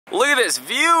Look at this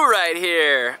view right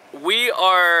here. We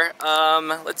are,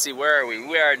 let's see, where are we?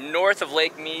 We are north of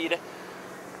Lake Mead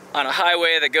on a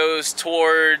highway that goes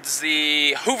towards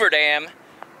the Hoover Dam.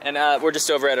 And we're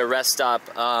just over at a rest stop.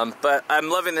 But I'm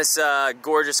loving this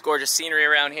gorgeous, gorgeous scenery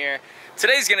around here.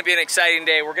 Today's gonna be an exciting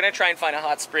day. We're gonna try and find a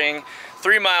hot spring,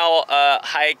 3-mile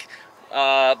hike.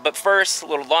 But first, a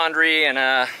little laundry and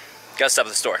gotta stop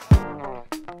at the store.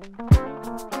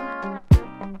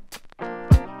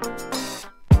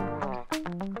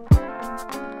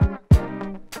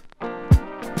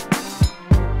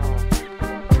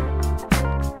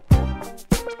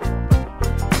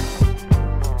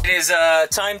 It is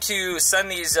time to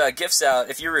send these gifts out.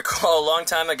 If you recall, a long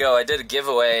time ago I did a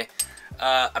giveaway.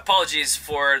 Apologies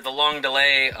for the long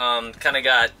delay,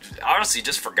 honestly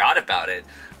just forgot about it.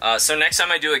 So next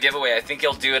time I do a giveaway, I think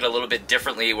I'll do it a little bit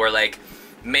differently, where like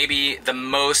maybe the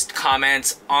most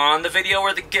comments on the video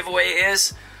where the giveaway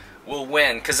is will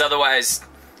win, because otherwise,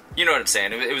 you know what I'm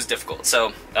saying, it was difficult.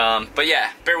 So, but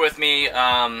yeah, bear with me,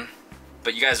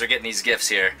 but you guys are getting these gifts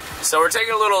here. So we're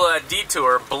taking a little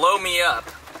detour, Blow Me Up.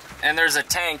 And there's a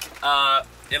tank.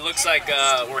 It looks like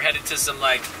we're headed to some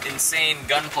like insane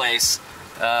gun place.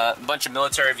 A bunch of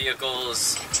military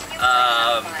vehicles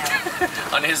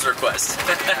on his request.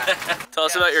 Tell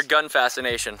us about your gun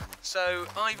fascination. So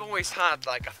I've always had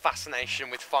like a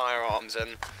fascination with firearms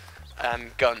and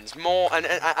guns. And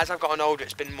as I've gotten older,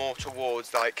 it's been more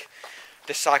towards like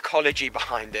the psychology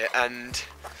behind it, and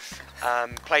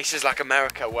places like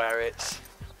America where it's,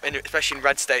 especially in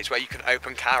red states where you can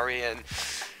open carry, and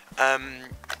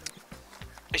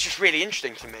it's just really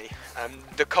interesting to me,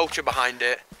 the culture behind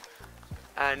it.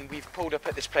 And we've pulled up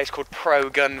at this place called Pro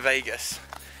Gun Vegas,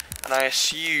 and I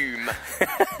assume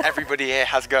everybody here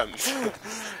has guns,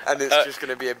 and it's just going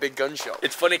to be a big gun shop.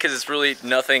 It's funny because it's really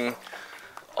nothing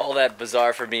all that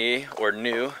bizarre for me or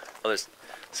new. Oh, there's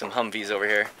some Humvees over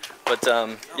here, but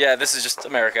yeah, this is just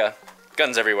America,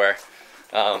 guns everywhere.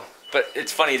 But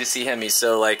it's funny to see him. He's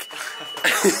so like,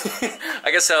 I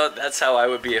guess that's how I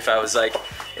would be if I was like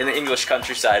in the English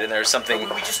countryside and there was something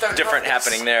different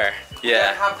happening there.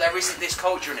 Yeah. There isn't this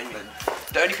culture in England.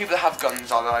 The only people that have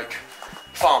guns are like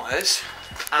farmers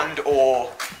and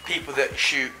or people that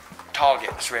shoot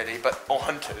targets, really, or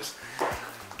hunters.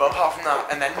 But apart from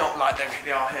that, and they're not like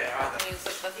they are here, are they? These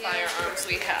are the firearms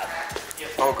we have.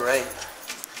 Oh, great.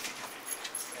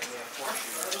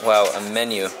 Wow, a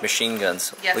menu, machine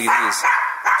guns. Yes. Look at these. Do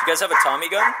you guys have a Tommy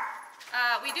gun?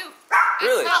 We do.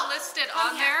 Really? It's not listed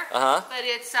on there, but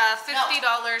it's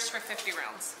 $50 for 50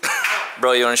 rounds.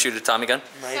 Bro, you want to shoot a Tommy gun?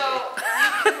 Maybe. So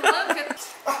you can look at.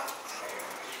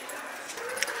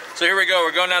 So here we go.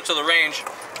 We're going out to the range.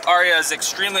 Aria is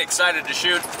extremely excited to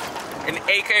shoot an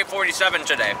AK-47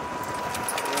 today.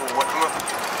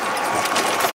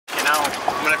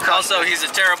 Also, he's a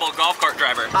terrible golf cart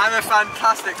driver. I'm a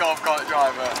fantastic golf cart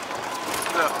driver.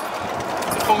 Look,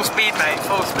 full speed, mate,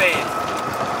 full speed.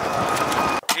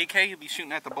 AK, you'll be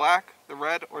shooting at the black, the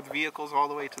red, or the vehicles all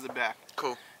the way to the back.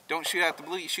 Cool. Don't shoot at the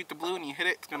blue. You shoot the blue and you hit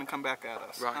it, it's going to come back at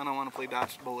us. Right. I don't want to play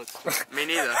dodge bullets. Me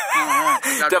neither.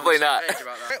 Definitely not.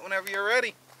 Right, whenever you're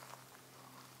ready.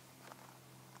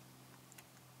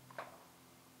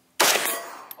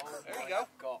 Oh, there you go.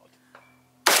 God.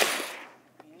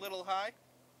 A little high.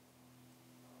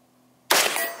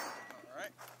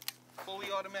 Alright.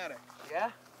 Fully automatic.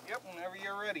 Yeah? Yep, whenever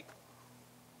you're ready.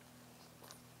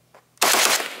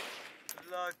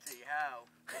 Bloody hell.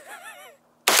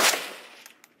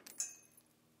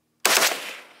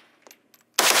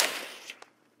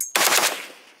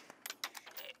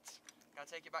 Can I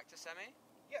take it back to semi?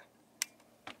 Yeah.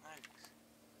 Thanks.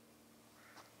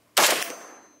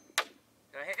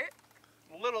 Did I hit it?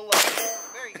 A little low.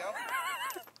 There you go.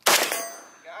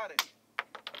 Got it.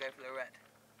 I'll go for the red.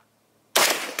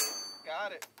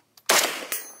 Got it.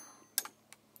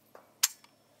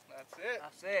 That's it.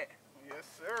 That's it. Yes,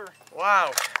 sir.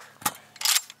 Wow.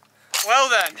 Well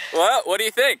then. Well, what do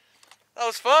you think? That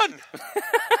was fun.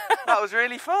 That was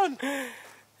really fun.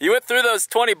 You went through those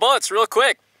 20 bullets real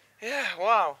quick. Yeah,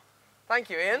 wow. Thank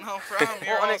you, Ian. No problem.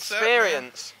 What an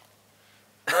experience.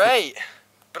 Great.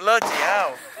 Bloody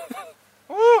hell.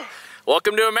 Woo.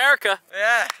 Welcome to America.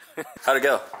 Yeah. How'd it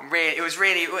go? Really,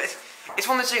 it's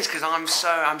one of those things because I'm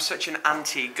such an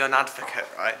anti-gun advocate,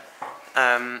 right?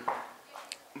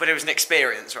 But it was an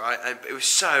experience, right? It was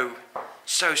so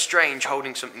strange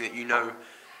holding something that you know,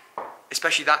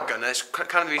 especially that gun. That's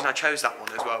kind of the reason I chose that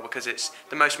one as well, because it's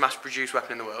the most mass-produced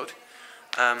weapon in the world.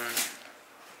 I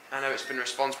know it's been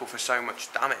responsible for so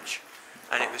much damage.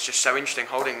 and it was just so interesting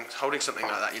holding something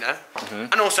like that, you know.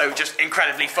 And also just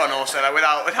incredibly fun. Also, like,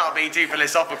 without being too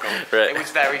philosophical, Right. It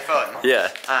was very fun. Yeah.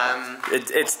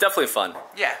 It's definitely fun.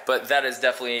 Yeah. But that is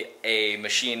definitely a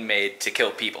machine made to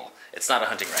kill people. It's not a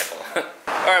hunting rifle.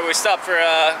 All right, we stopped for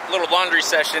a little laundry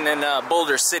session in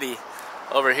Boulder City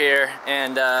over here,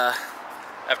 and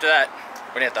after that,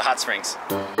 we're gonna hit the hot springs.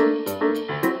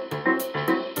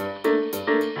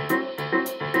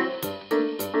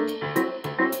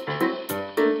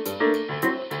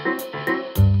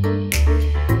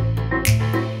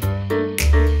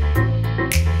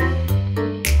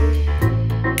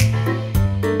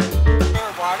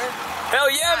 Hell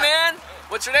yeah, man!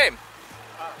 What's your name?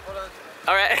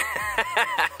 All right.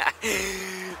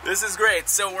 This is great.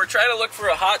 So we're trying to look for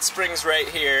a hot springs right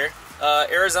here,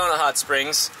 Arizona hot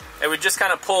springs, and we just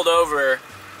kind of pulled over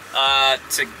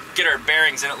to get our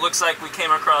bearings, and it looks like we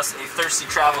came across a thirsty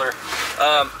traveler.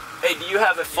 Hey, do you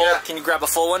have a full? Yeah. Can you grab a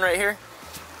full one right here?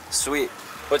 Sweet.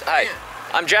 Hi,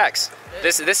 I'm Jax.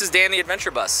 This is Dan the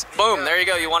Adventure Bus. Boom. There you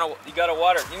go. You got a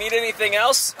water. You need anything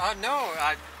else? No.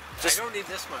 I don't need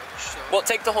this much. So. Well,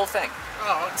 take the whole thing.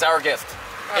 Oh, okay. It's our gift.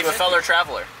 Hey, a fellow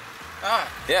traveler. Ah.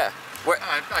 Yeah.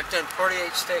 I've done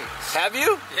 48 states. Have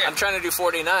you? Yeah. I'm trying to do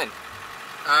 49.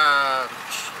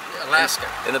 Alaska.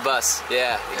 In the bus.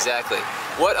 Yeah, exactly.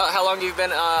 What? How long have you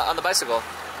been on the bicycle?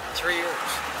 3 years.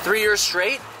 3 years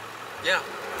straight? Yeah.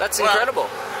 That's incredible.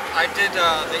 I did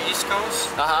the East Coast.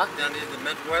 Uh-huh. Then I did the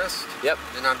Midwest. Yep.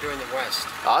 Then I'm doing the West.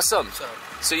 Awesome.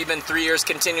 So you've been 3 years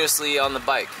continuously on the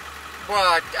bike?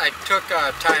 Well, I took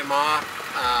time off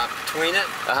between it.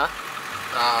 Uh-huh.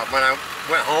 When I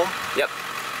went home. Yep.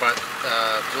 But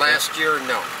last year,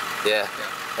 no. Yeah.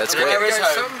 That's Can great. I give you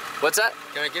guys something? What's that?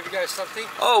 Can I give you guys something?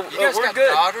 Oh, you guys we're got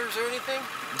good. daughters or anything?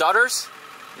 Daughters?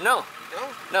 No.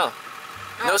 No?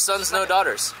 No sons, no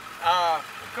daughters.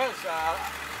 Because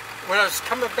when I was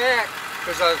coming back,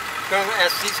 because I was going to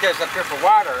ask these guys up here for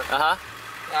water,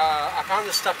 I found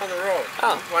this stuff on the road.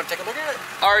 Oh. Want to take a look at it?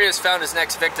 Aria's found his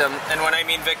next victim, and when I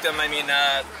mean victim, I mean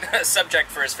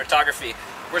subject for his photography.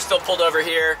 We're still pulled over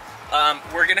here.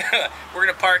 We're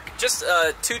gonna park just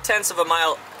 2/10 of a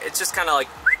mile. It's just kind of like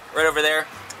right over there,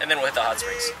 and then we'll hit the hot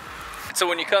springs. So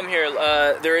when you come here,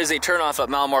 there is a turnoff at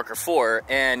mile marker 4,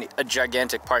 and a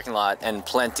gigantic parking lot, and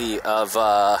plenty of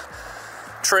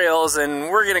trails, and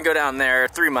we're gonna go down there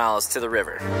 3 miles to the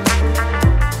river.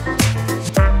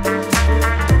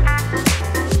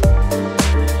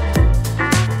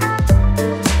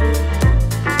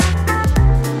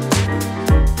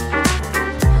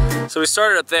 So we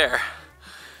started up there,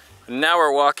 now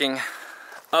we're walking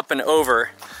up and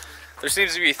over. There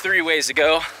seems to be 3 ways to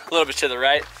go, a little bit to the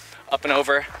right, up and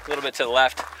over, a little bit to the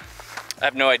left. I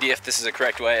have no idea if this is the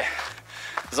correct way.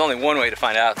 There's only one way to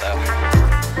find out though.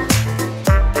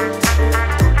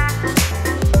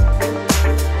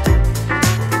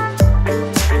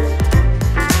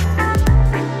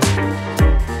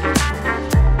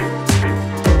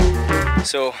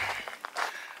 So,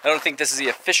 I don't think this is the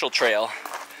official trail.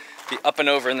 The up and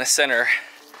over in the center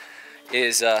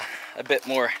is a bit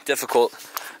more difficult,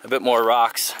 a bit more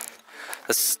rocks.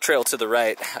 This trail to the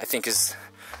right, I think, is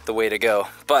the way to go.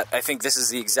 But I think this is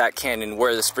the exact canyon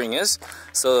where the spring is,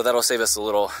 so that'll save us a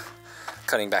little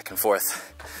cutting back and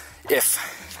forth, if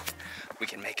we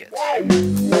can make it.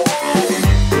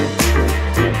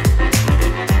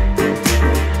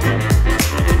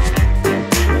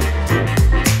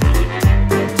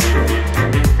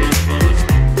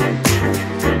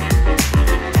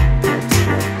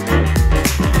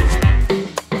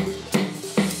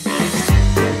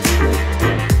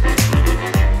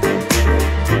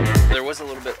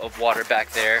 Water back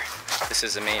there. This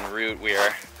is the main route. We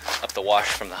are up the wash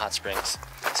from the hot springs,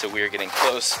 so we are getting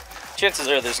close. Chances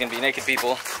are there's going to be naked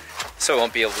people, so I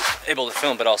won't be able to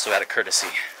film, but also out of courtesy.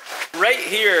 Right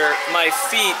here, my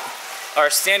feet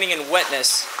are standing in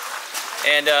wetness,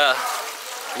 and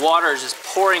water is just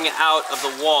pouring out of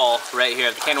the wall right here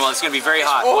at the canyon wall. It's going to be very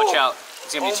hot. Watch out.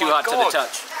 It's going to be too hot to the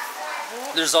touch.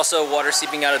 There's also water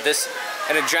seeping out of this,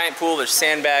 and a giant pool. There's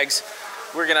sandbags.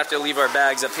 We're going to have to leave our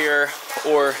bags up here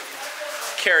or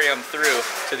carry them through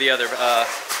to the other, to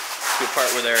a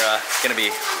part where they're going to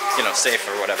be, you know, safe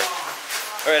or whatever.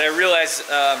 All right, I realize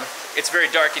it's very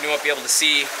dark and you won't be able to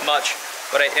see much,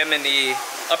 but I am in the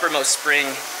uppermost spring.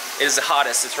 It is the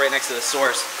hottest. It's right next to the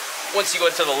source. Once you go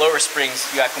into the lower springs,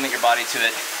 you acclimate your body to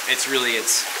it. It's really,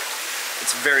 it's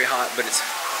very hot, but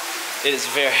it is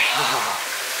very,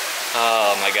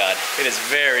 oh my God. It is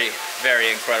very,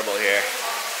 very incredible here.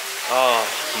 Oh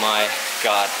my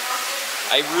God.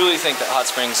 I really think that hot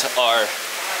springs are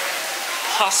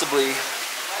possibly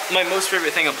my most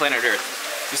favorite thing on planet Earth.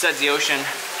 Besides the ocean,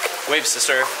 waves to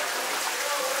surf,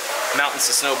 mountains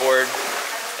to snowboard,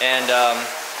 and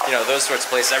you know, those sorts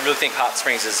of places. I really think Hot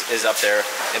Springs is up there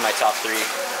in my top 3.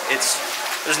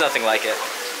 There's nothing like it.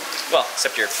 Well,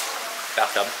 except your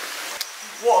bathtub.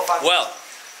 Well,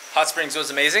 Hot Springs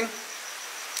was amazing.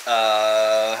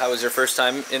 How was your first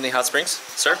time in the Hot Springs,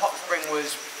 sir? The Hot Spring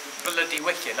was bloody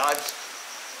wicked. I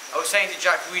was saying to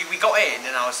Jack, we got in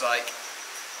and I was like,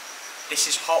 this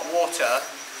is hot water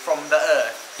from the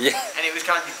earth. Yeah. And it was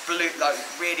kind of like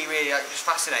really like just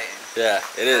fascinating. Yeah,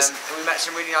 it is. And we met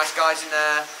some really nice guys in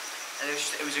there, and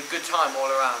it was a good time all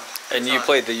around. And you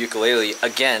played the ukulele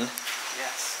again.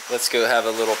 Yes. Let's go have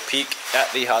a little peek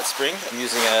at the hot spring. I'm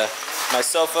using my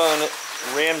cell phone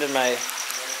rammed in my,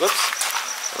 whoops,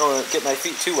 I don't want to get my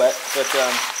feet too wet, but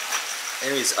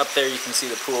anyways, up there you can see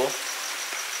the pool,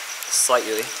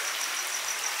 slightly,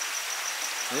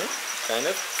 kind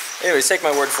of. Anyways, take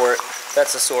my word for it,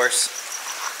 that's the source,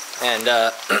 and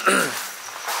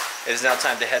it is now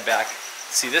time to head back.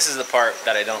 See, this is the part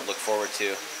that I don't look forward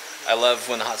to. I love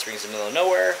when the hot spring's in the middle of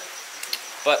nowhere,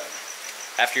 but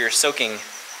after you're soaking,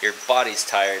 your body's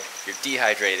tired, you're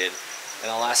dehydrated, and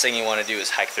the last thing you want to do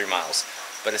is hike 3 miles.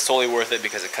 But it's totally worth it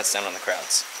because it cuts down on the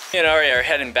crowds. Me and Aria are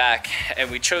heading back,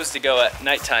 and we chose to go at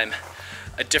nighttime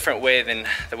a different way than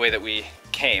the way that we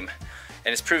came.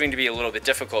 And it's proving to be a little bit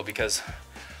difficult because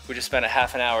we just spent a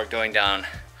half an hour going down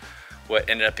what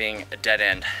ended up being a dead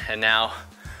end. And now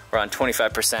we're on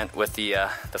 25% with the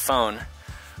phone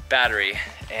battery,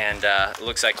 and it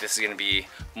looks like this is gonna be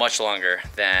much longer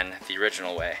than the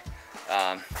original way.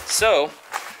 So,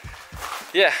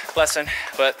 yeah, blessing,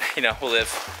 but you know, we'll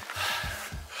live.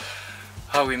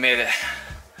 Oh, we made it.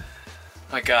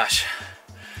 My gosh.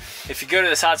 If you go to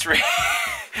this hot spring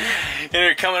and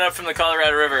you're coming up from the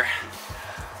Colorado River,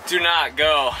 do not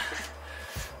go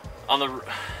on the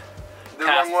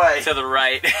wrong way to the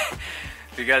right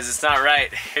because it's not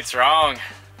right, it's wrong.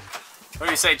 What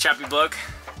do you say, chappy bloke?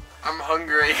 I'm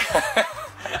hungry.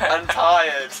 I'm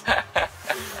tired.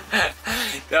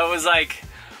 That was like,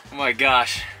 oh my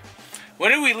gosh.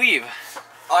 When did we leave?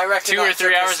 I reckon 2 or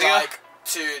 3 hours ago? Like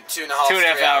 2.5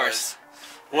 2.5 hours.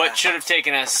 What should have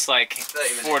taken us like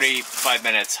 45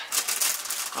 minutes.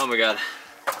 Oh my god.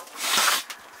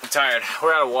 I'm tired.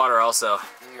 We're out of water also.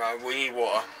 No, we need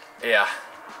water. Yeah.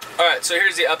 Alright, so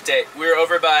here's the update. We were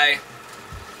over by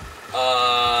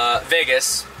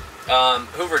Vegas,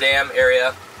 Hoover Dam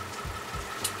area,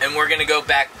 and we're gonna go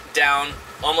back down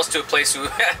almost to a place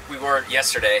we were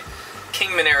yesterday,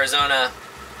 Kingman, Arizona,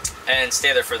 and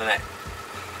stay there for the night.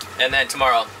 And then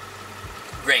tomorrow,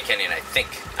 Grand Canyon, I think.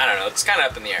 I don't know, it's kind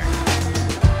of up in the air.